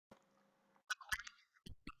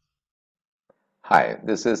Hi,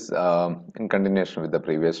 this is in continuation with the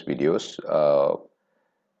previous videos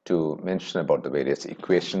to mention about the various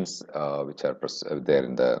equations which are there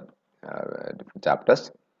in the different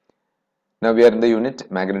chapters. Now we are in the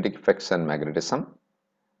unit magnetic effects and magnetism.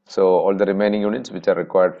 So all the remaining units which are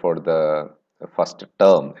required for the first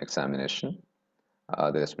term examination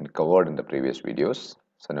that has been covered in the previous videos.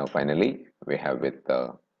 So now finally we have with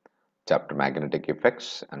the chapter magnetic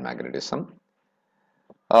effects and magnetism.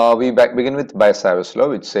 We begin with Biot-Savart's law,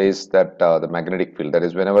 which says that the magnetic field, that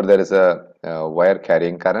is, whenever there is a wire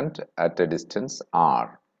carrying current at a distance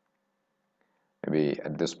r, maybe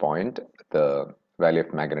at this point, the value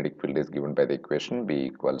of magnetic field is given by the equation B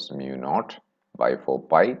equals mu naught by 4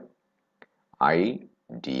 pi I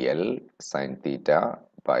dl sine theta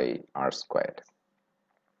by r squared.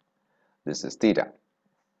 This is theta.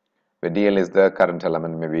 Where dl is the current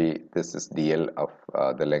element, maybe this is dl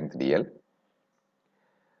of the length dl.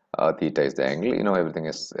 Theta is the angle. Everything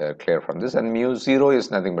is clear from this, and mu 0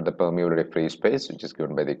 is nothing but the permeability of free space, which is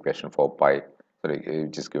given by the equation 4 pi,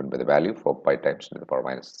 which is given by the value 4 pi times 10 to the power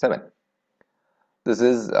minus 7. This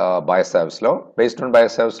is Biot-Savart's law. Based on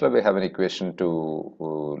Biot-Savart's law, we have an equation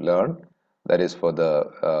to learn, that is for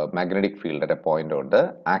the magnetic field at a point on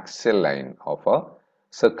the axial line of a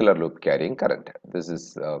circular loop carrying current. This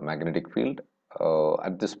is magnetic field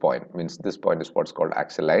at this point, means this point is what's called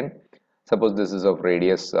axial line. Suppose this is of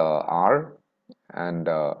radius r and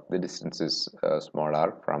the distance is small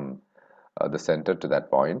r from the center to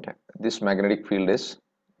that point. This magnetic field is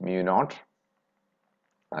mu naught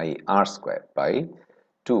I r squared by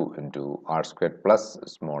 2 into r squared plus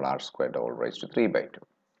small r squared all raised to 3 by 2.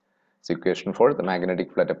 It's equation for the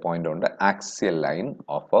magnetic field at a point on the axial line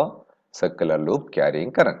of a circular loop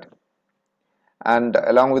carrying current. And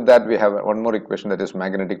along with that, we have one more equation, that is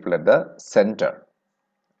magnetic field at the center.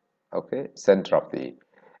 Okay, center of the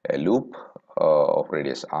loop of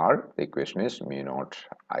radius r. The equation is mu naught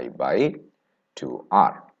I by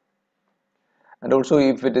 2r. And also,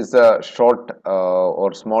 if it is a short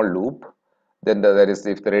or small loop, then that is,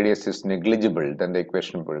 if the radius is negligible, then the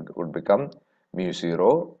equation would become mu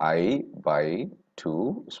 0 I by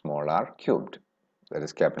 2 small r cubed. That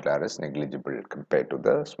is, capital R is negligible compared to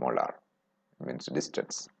the small r, means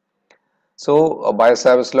distance. So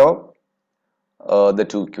Biot-Savart's law, the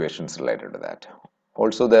two equations related to that.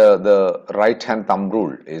 Also, the right hand thumb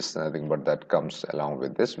rule is nothing but that comes along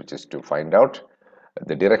with this, which is to find out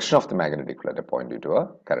the direction of the magnetic field at a point due to a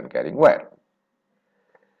current carrying wire.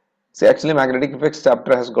 See, actually magnetic effects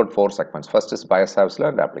chapter has got 4 segments. First is Biot-Savart's law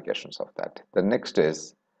and applications of that. The next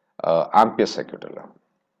is Ampere's circuital law.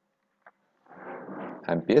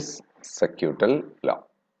 Ampere's circuital law.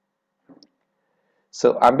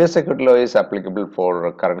 So Ampere's circuital law is applicable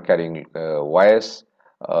for current carrying wires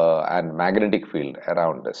and magnetic field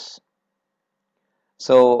around us.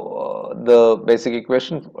 So the basic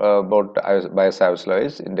equation about Biot-Savart's law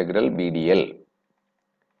is integral BdL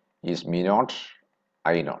is mu naught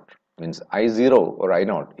I naught, means I0 or I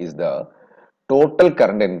naught is the total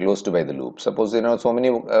current enclosed by the loop. Suppose so many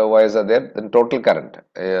wires are there, then total current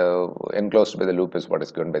enclosed by the loop is what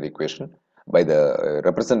is given by the equation, by the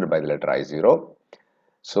represented by the letter I0.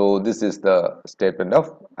 So this is the statement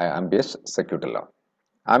of Ampere's circuital law.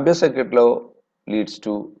 Ampere's circuital law leads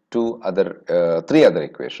to three other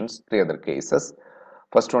equations, 3 other cases.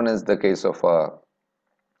 First one is the case of a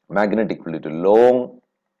magnetic field to long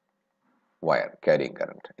wire carrying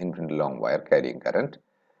current, infinitely long wire carrying current.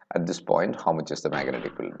 At this point, how much is the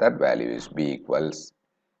magnetic field? That value is B equals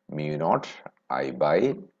mu naught I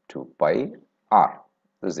by 2 pi r.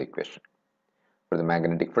 This is the equation for the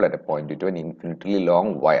magnetic field at a point due to an infinitely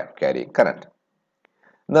long wire carrying current.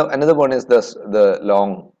 Now another one is the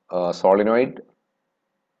long solenoid.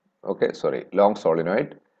 Okay, sorry, long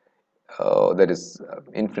solenoid. That is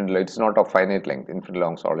infinitely, it's not of finite length, infinitely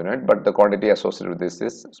long solenoid, but the quantity associated with this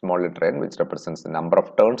is small letter n, which represents the number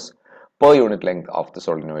of turns per unit length of the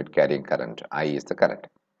solenoid carrying current. I is the current.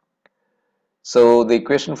 So the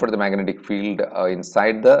equation for the magnetic field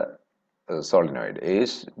inside the solenoid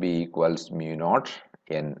is B equals mu naught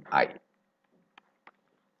Ni.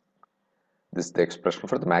 This is the expression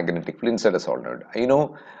for the magnetic field inside a solenoid.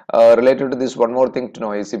 Related to this, one more thing to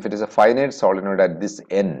know is if it is a finite solenoid at this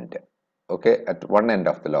end, okay, at one end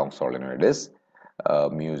of the long solenoid is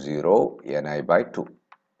mu 0 Ni by 2.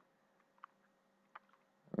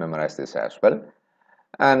 Memorize this as well.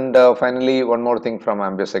 And finally, one more thing from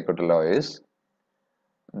Ampere's circuital law is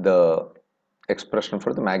the expression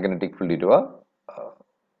for the magnetic field due to a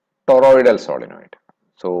toroidal solenoid.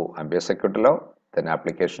 So Ampere's circuital law, then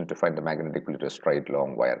application to find the magnetic field to a straight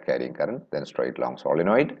long wire carrying current, then straight long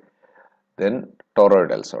solenoid, then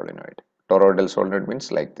toroidal solenoid. Toroidal solenoid means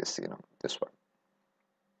like this, this one.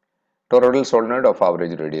 Toroidal solenoid of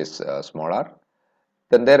average radius small r.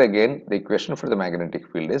 Then there again, the equation for the magnetic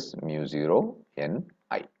field is mu 0 n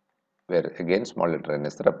I, where again small letter n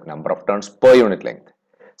is the number of turns per unit length.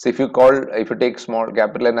 So if you take small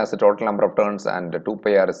capital N as the total number of turns and 2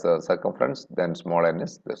 pi r is the circumference, then small n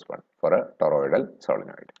is this one for a toroidal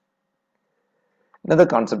solenoid. Another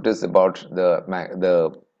concept is about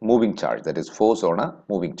the moving charge, that is force on a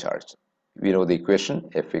moving charge. We know the equation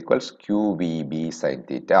F equals QVB sin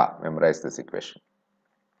theta. Memorize this equation.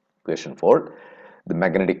 Equation 4, the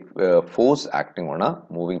magnetic force acting on a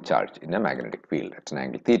moving charge in a magnetic field at an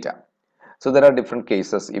angle theta. So there are different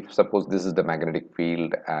cases. If suppose this is the magnetic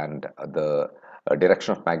field and the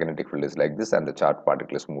direction of magnetic field is like this and the charged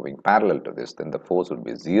particle is moving parallel to this, then the force will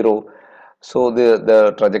be 0. So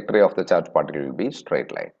the trajectory of the charged particle will be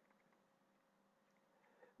straight line.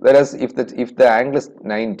 Whereas if the angle is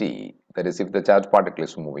 90, that is if the charged particle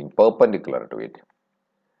is moving perpendicular to it,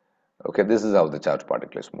 okay, this is how the charged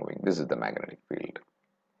particle is moving. This is the magnetic field.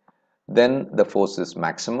 Then the force is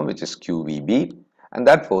maximum, which is QVB, and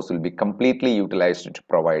that force will be completely utilized to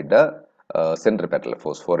provide the centripetal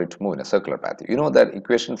force for it to move in a circular path. You know that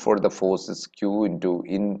equation for the force is Q into,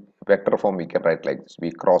 in vector form we can write like this,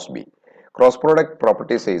 V cross B. Cross product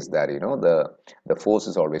property says that the force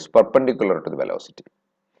is always perpendicular to the velocity.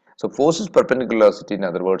 So force is perpendicular velocity, in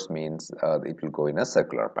other words, means it will go in a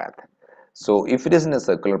circular path. So if it is in a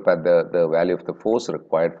circular path, the value of the force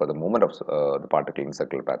required for the movement of the particle in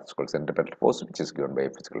circular path is called centripetal force, which is given by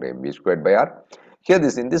F is equal to mv squared by r. Here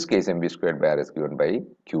in this case mv squared by r is given by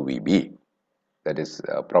qvb, that is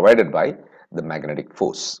provided by the magnetic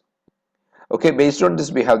force. Okay, based on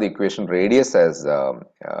this we have the equation radius as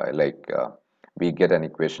we get an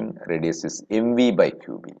equation radius is mv by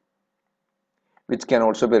qb, which can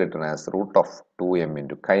also be written as root of 2m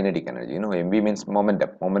into kinetic energy. mv means momentum.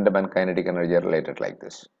 Momentum and kinetic energy are related like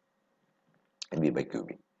this, mv by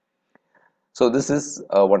qb. So this is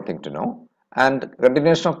one thing to know. And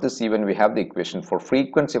continuation of this, even we have the equation for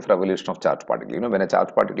frequency of revolution of charged particle. When a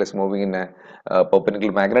charged particle is moving in a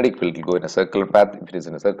perpendicular magnetic field, it will go in a circular path. If it is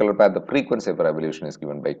in a circular path, the frequency of revolution is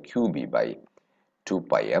given by qb by 2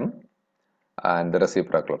 pi m, and the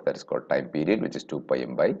reciprocal of that is called time period, which is 2 pi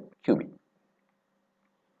m by qb.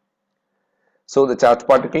 So the charged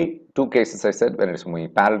particle, two cases I said, when it is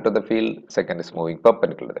moving parallel to the field, second is moving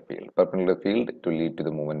perpendicular to the field. Perpendicular to the field to lead to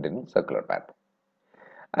the movement in circular path.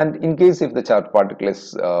 And in case if the charged particle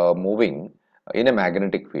is moving in a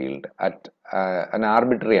magnetic field at an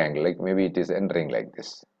arbitrary angle, like maybe it is entering like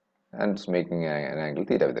this and it's making an angle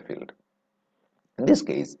theta with the field. In this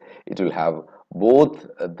case, it will have both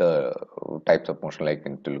the types of motion, like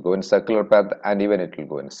it will go in circular path and even it will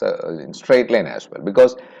go in straight line as well,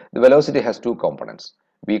 because the velocity has two components.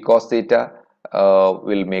 V cos theta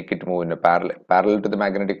will make it move in a parallel to the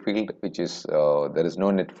magnetic field, which is there is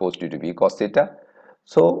no net force due to V cos theta.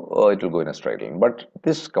 So it will go in a straight line, but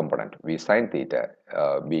this component V sin theta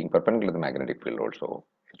being perpendicular to the magnetic field also,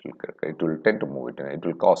 it will tend to move it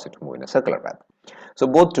will cause it to move in a circular path. So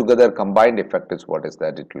both together combined effect is what is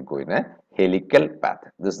that it will go in a helical path.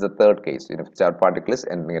 This is the third case. If charged particle is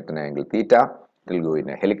entering at an angle theta, it will go in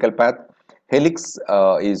a helical path. Helix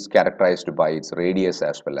is characterized by its radius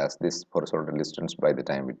as well as this horizontal distance. By the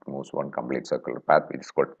time it moves one complete circular path, it is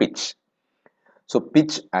called pitch. So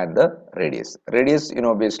pitch and the radius. Radius,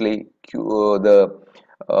 obviously,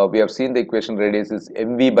 we have seen the equation radius is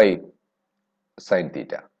mv by sin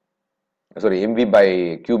theta. Sorry, mv by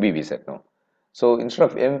qb we said, no. So instead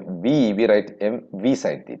of mv, we write mv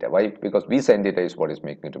sin theta. Why? Because v sin theta is what is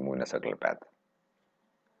making it to move in a circular path.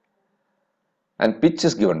 And pitch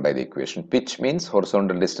is given by the equation. Pitch means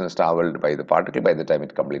horizontal distance traveled by the particle by the time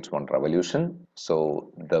it completes one revolution.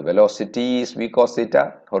 So the velocity is v cos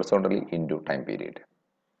theta horizontally into time period.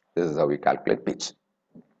 This is how we calculate pitch.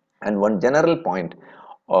 And one general point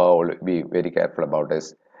be very careful about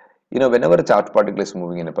is, whenever a charged particle is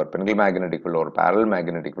moving in a perpendicular magnetic field or parallel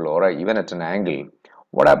magnetic field or even at an angle,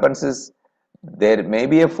 what happens is there may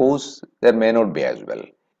be a force, there may not be as well.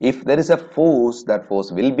 If there is a force, that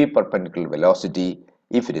force will be perpendicular velocity.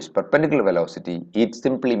 If it is perpendicular velocity, it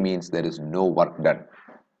simply means there is no work done.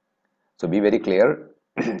 So be very clear,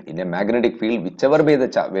 in a magnetic field, whichever way the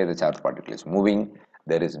charged particle is moving,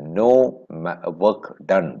 there is no work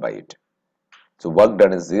done by it. So work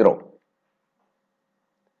done is 0.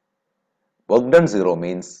 Work done 0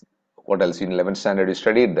 means, what else? In 11th standard you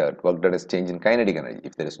studied that work done is change in kinetic energy.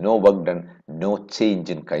 If there is no work done, no change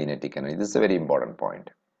in kinetic energy. This is a very important point.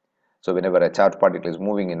 So whenever a charged particle is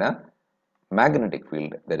moving in a magnetic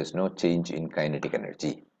field, there is no change in kinetic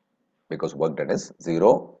energy because work done is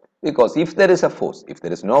 0. Because if there is a force, if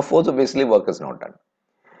there is no force, obviously work is not done.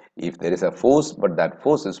 If there is a force, but that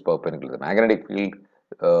force is perpendicular to the magnetic field,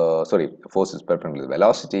 force is perpendicular to the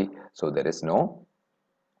velocity, so there is no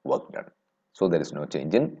work done. So there is no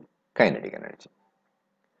change in kinetic energy.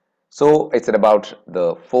 So I said about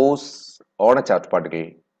the force on a charged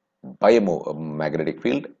particle by a magnetic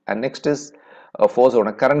field, and next is a force on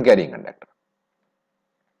a current carrying conductor.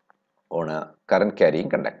 On a current carrying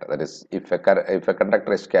conductor, that is, if a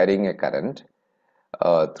conductor is carrying a current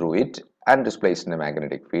through it and is placed in a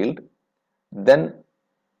magnetic field, then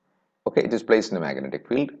okay, it is placed in a magnetic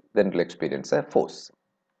field, then it will experience a force.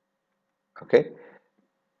 Okay,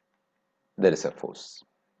 there is a force.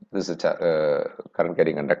 This is a current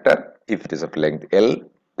carrying conductor. If it is of length L,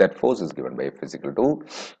 that force is given by F is equal to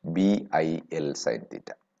BIL sin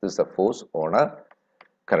theta. This is the force on a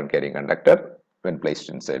current carrying conductor when placed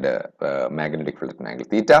inside a magnetic field at an angle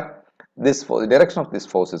theta. This the direction of this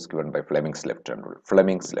force is given by Fleming's left hand rule.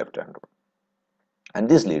 Fleming's left hand rule. And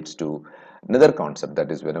this leads to another concept, that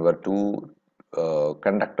is, whenever two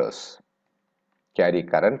conductors carry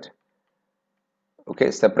current, okay,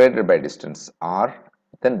 separated by distance r,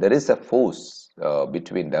 then there is a force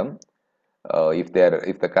between them. If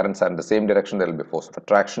the currents are in the same direction, there will be force of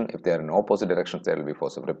attraction. If they are in opposite directions, there will be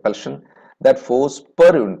force of repulsion. That force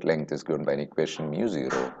per unit length is given by an equation mu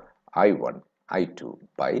 0 I1 I2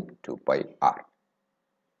 by 2 pi r.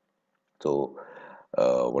 So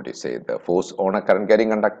what do you say, the force on a current carrying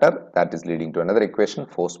conductor, that is leading to another equation,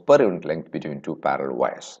 force per unit length between two parallel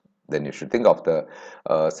wires. Then you should think of the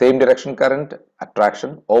same direction current,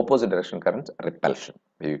 attraction, opposite direction current, repulsion.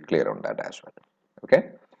 Be clear on that as well.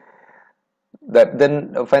 Okay. That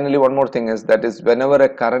then finally one more thing is, that is, whenever a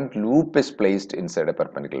current loop is placed inside a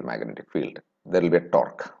perpendicular magnetic field, there will be a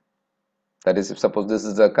torque. That is, if suppose this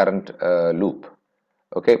is a current loop,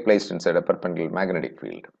 okay, placed inside a perpendicular magnetic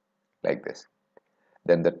field like this,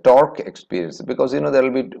 then the torque experience, because there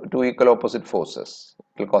will be two equal opposite forces,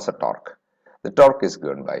 it will cause a torque. The torque is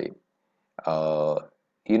given by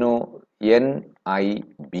NIBA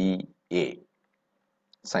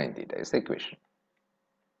sin theta is the equation.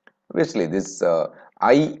 Obviously, this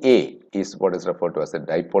IA is what is referred to as the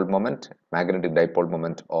dipole moment, magnetic dipole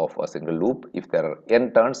moment of a single loop. If there are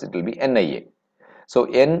n turns, it will be NIA. So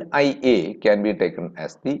NIA can be taken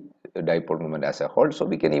as the dipole moment as a whole. So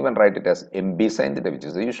we can even write it as MB sin theta, which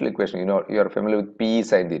is the usual equation. You are familiar with PE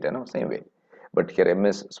sin theta, no? Same way. But here m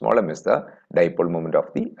is small m is the dipole moment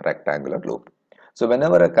of the rectangular loop. So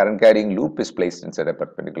whenever a current carrying loop is placed inside a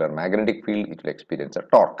perpendicular magnetic field, it will experience a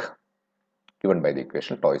torque given by the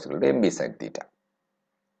equation tau is equal to MB sin theta.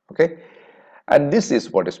 Okay, and this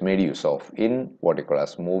is what is made use of in what you call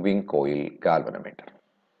as moving coil galvanometer.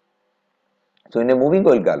 So in a moving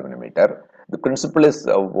coil galvanometer, the principle is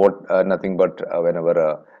nothing but whenever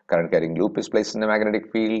a current carrying loop is placed in a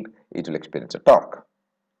magnetic field, it will experience a torque.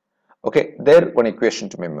 Okay, there one equation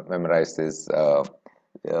to memorize is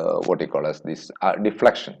what you call as this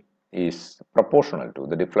deflection is proportional to,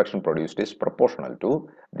 the deflection produced is proportional to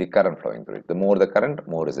the current flowing through it. The more the current,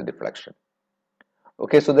 more is the deflection.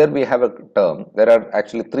 Okay, so there we have a term. There are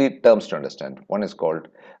actually three terms to understand. One is called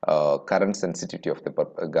current sensitivity of the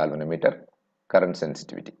galvanometer, current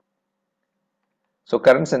sensitivity. So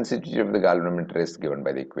current sensitivity of the galvanometer is given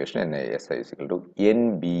by the equation NASI is equal to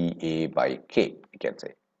NBA by K, you can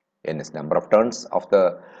say. N is number of turns of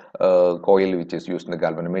the coil which is used in the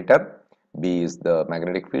galvanometer, B is the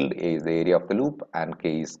magnetic field, A is the area of the loop, and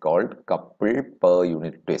K is called couple per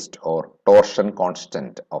unit twist or torsion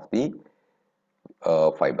constant of the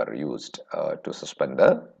fiber used to suspend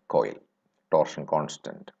the coil, torsion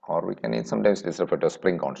constant, or we can sometimes it is referred to as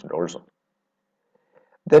spring constant also.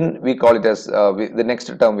 Then we call it as the next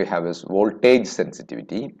term we have is voltage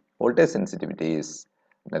sensitivity. Voltage sensitivity is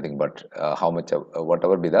nothing but how much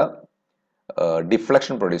whatever be the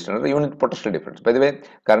deflection produced under the unit potential difference. By the way,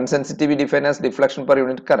 current sensitivity defined as deflection per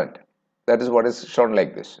unit current. That is what is shown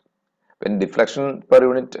like this. When deflection per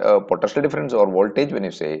unit potential difference or voltage, when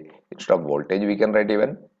you say instead of voltage, we can write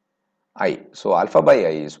even I. So alpha by I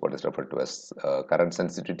is what is referred to as current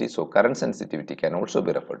sensitivity. So current sensitivity can also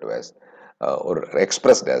be referred to as or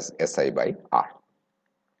expressed as SI by R.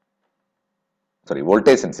 Sorry,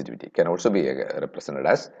 voltage sensitivity can also be represented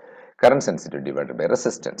as current sensitivity divided by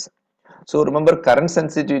resistance. So remember, current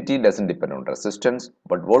sensitivity doesn't depend on resistance,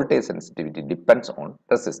 but voltage sensitivity depends on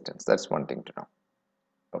resistance. That's one thing to know.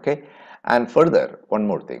 Okay, and further, one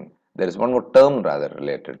more thing. There is one more term rather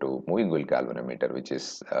related to moving coil galvanometer, which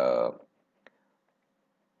is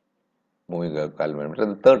moving coil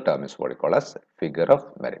galvanometer. The third term is what we call as figure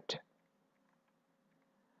of merit.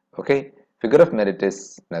 Okay, figure of merit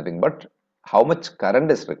is nothing but how much current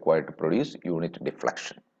is required to produce unit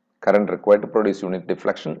deflection. Current required to produce unit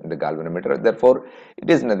deflection in the galvanometer. Therefore, it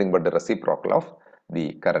is nothing but the reciprocal of the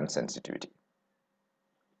current sensitivity.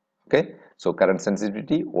 Okay, so current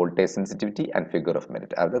sensitivity, voltage sensitivity, and figure of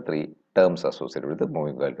merit are the three terms associated with the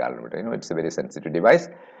moving coil galvanometer. It's a very sensitive device,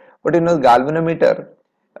 but galvanometer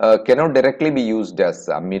cannot directly be used as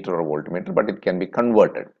a meter or voltmeter, but it can be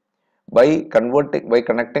converted by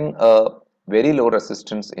connecting a very low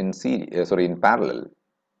resistance in in parallel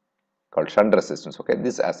called shunt resistance. Okay,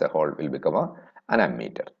 this as a whole will become an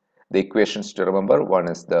ammeter. The equations to remember: one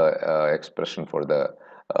is the expression for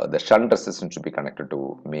the shunt resistance to be connected to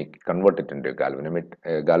convert it into a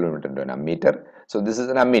galvanometer into an ammeter. So this is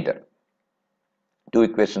an ammeter. Two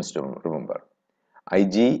equations to remember: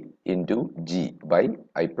 Ig into G by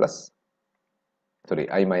I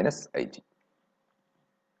minus Ig.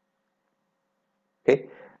 Okay,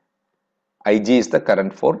 Ig is the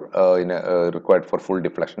current required for full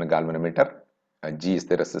deflection galvanometer. G is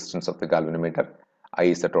the resistance of the galvanometer. I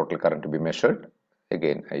is the total current to be measured.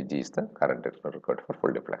 Again, Ig is the current required for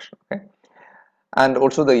full deflection. Okay, and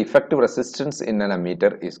also the effective resistance in an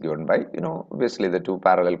ammeter is given by obviously the two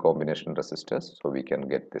parallel combination resistors. So we can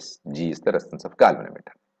get this G is the resistance of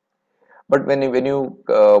galvanometer. But when you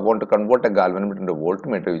want to convert a galvanometer into a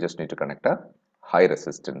voltmeter, you just need to connect a high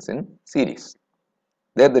resistance in series.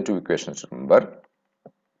 There are the two equations to remember.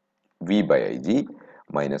 V by Ig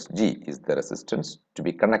minus G is the resistance to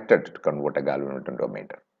be connected to convert a galvanometer into a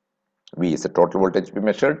meter. V is the total voltage to be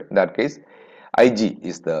measured. In that case, Ig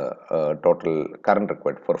is the total current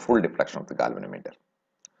required for full deflection of the galvanometer.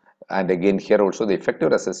 And again, here also the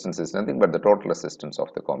effective resistance is nothing but the total resistance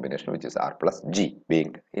of the combination, which is R plus G,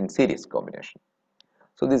 being in series combination.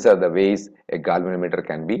 So these are the ways a galvanometer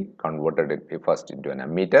can be converted first into an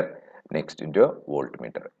ammeter, next into a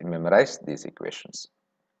voltmeter. Memorize these equations.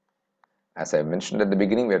 As I mentioned at the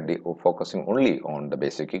beginning, we are focusing only on the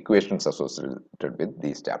basic equations associated with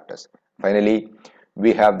these chapters. Finally,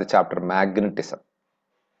 we have the chapter magnetism.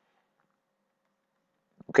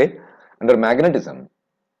 Okay, under magnetism,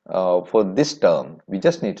 for this term, we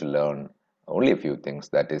just need to learn only a few things.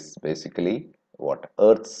 That is basically what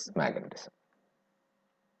Earth's magnetism.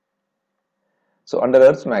 So under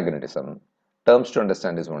Earth's magnetism, terms to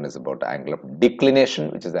understand is one is about angle of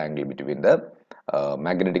declination, which is the angle between the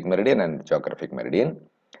magnetic meridian and geographic meridian,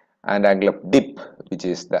 and angle of dip, which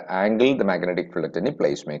is the angle the magnetic field at any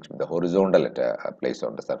place makes with the horizontal at a place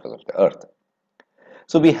on the surface of the Earth.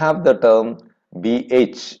 So we have the term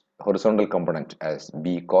BH, horizontal component, as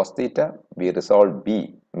B cos theta. We resolve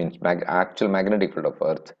B, means actual magnetic field of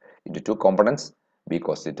Earth, into two components, B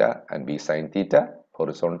cos theta and B sin theta,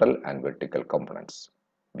 horizontal and vertical components,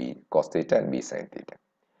 B cos theta and B sin theta.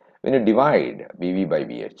 When you divide BV by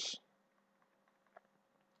BH,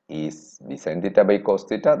 is B sin theta by cos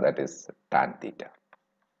theta, that is tan theta.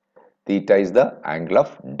 Theta is the angle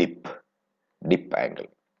of dip angle.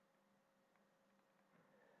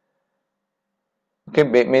 Okay,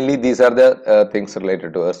 mainly these are the things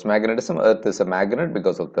related to Earth's magnetism. Earth is a magnet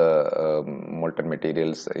because of the molten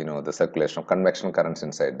materials, the circulation of convection currents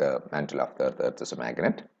inside the mantle of the Earth. Earth is a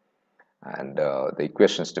magnet. And the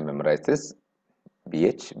equations to memorize is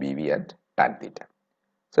BH, BV and tan theta.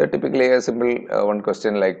 So typically a simple one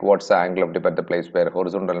question like what's the angle of dip at the place where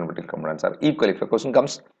horizontal and vertical components are equal. If a question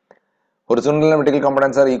comes, horizontal and vertical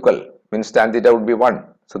components are equal, means tan theta would be 1.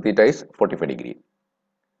 So theta is 45 degree.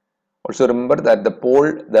 Also remember that the pole,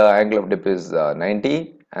 the angle of dip is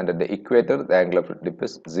 90, and at the equator, the angle of dip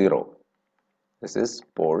is 0. This is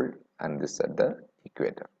pole and this at the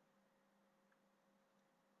equator.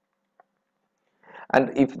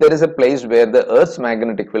 And if there is a place where the Earth's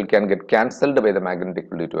magnetic field can get cancelled by the magnetic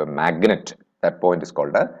field due to a magnet, that point is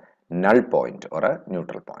called a null point or a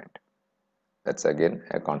neutral point. That's again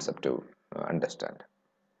a concept to understand.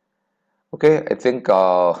 Okay, I think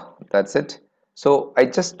that's it. So I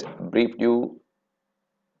just briefed you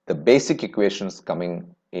the basic equations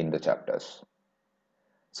coming in the chapters.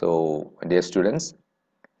 So dear students,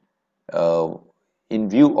 in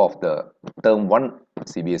view of the term 1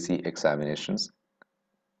 CBSE examinations,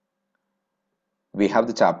 we have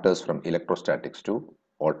the chapters from electrostatics to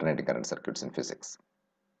alternating current circuits in physics.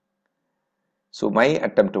 So my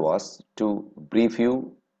attempt was to brief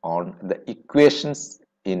you on the equations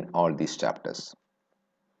in all these chapters.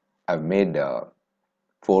 I've made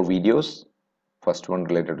 4 videos. First one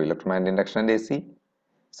related to electromagnetic induction and AC.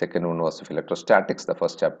 Second one was of electrostatics, the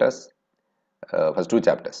first 2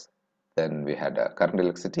 chapters. Then we had current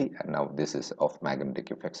electricity, and now this is of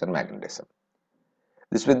magnetic effects and magnetism.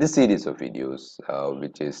 This series of videos,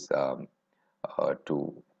 which is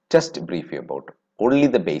to just brief you about only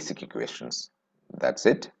the basic equations. That's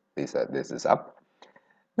it. This is up.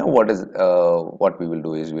 Now what we will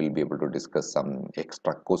do is we'll be able to discuss some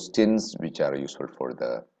extra questions which are useful for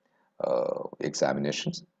the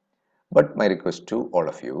examinations. But my request to all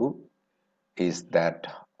of you is that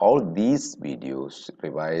all these videos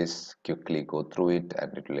revise quickly, go through it,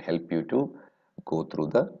 and it will help you to go through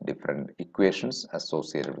the different equations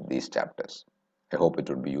associated with these chapters. I hope it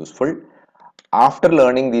would be useful. After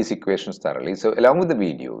learning these equations thoroughly, so along with the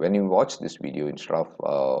video, when you watch this video, instead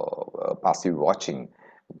of passive watching,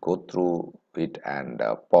 go through it and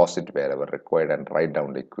pause it wherever required and write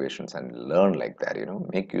down the equations and learn like that,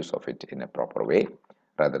 make use of it in a proper way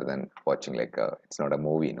rather than watching like it's not a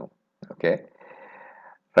movie, okay,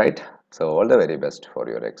 right? So all the very best for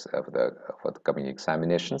your for the coming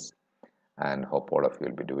examinations, and hope all of you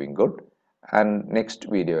will be doing good. And next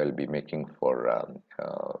video I'll be making for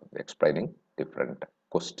explaining different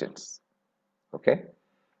questions, okay,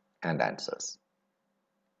 and answers.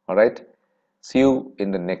 All right, see you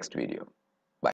in the next video.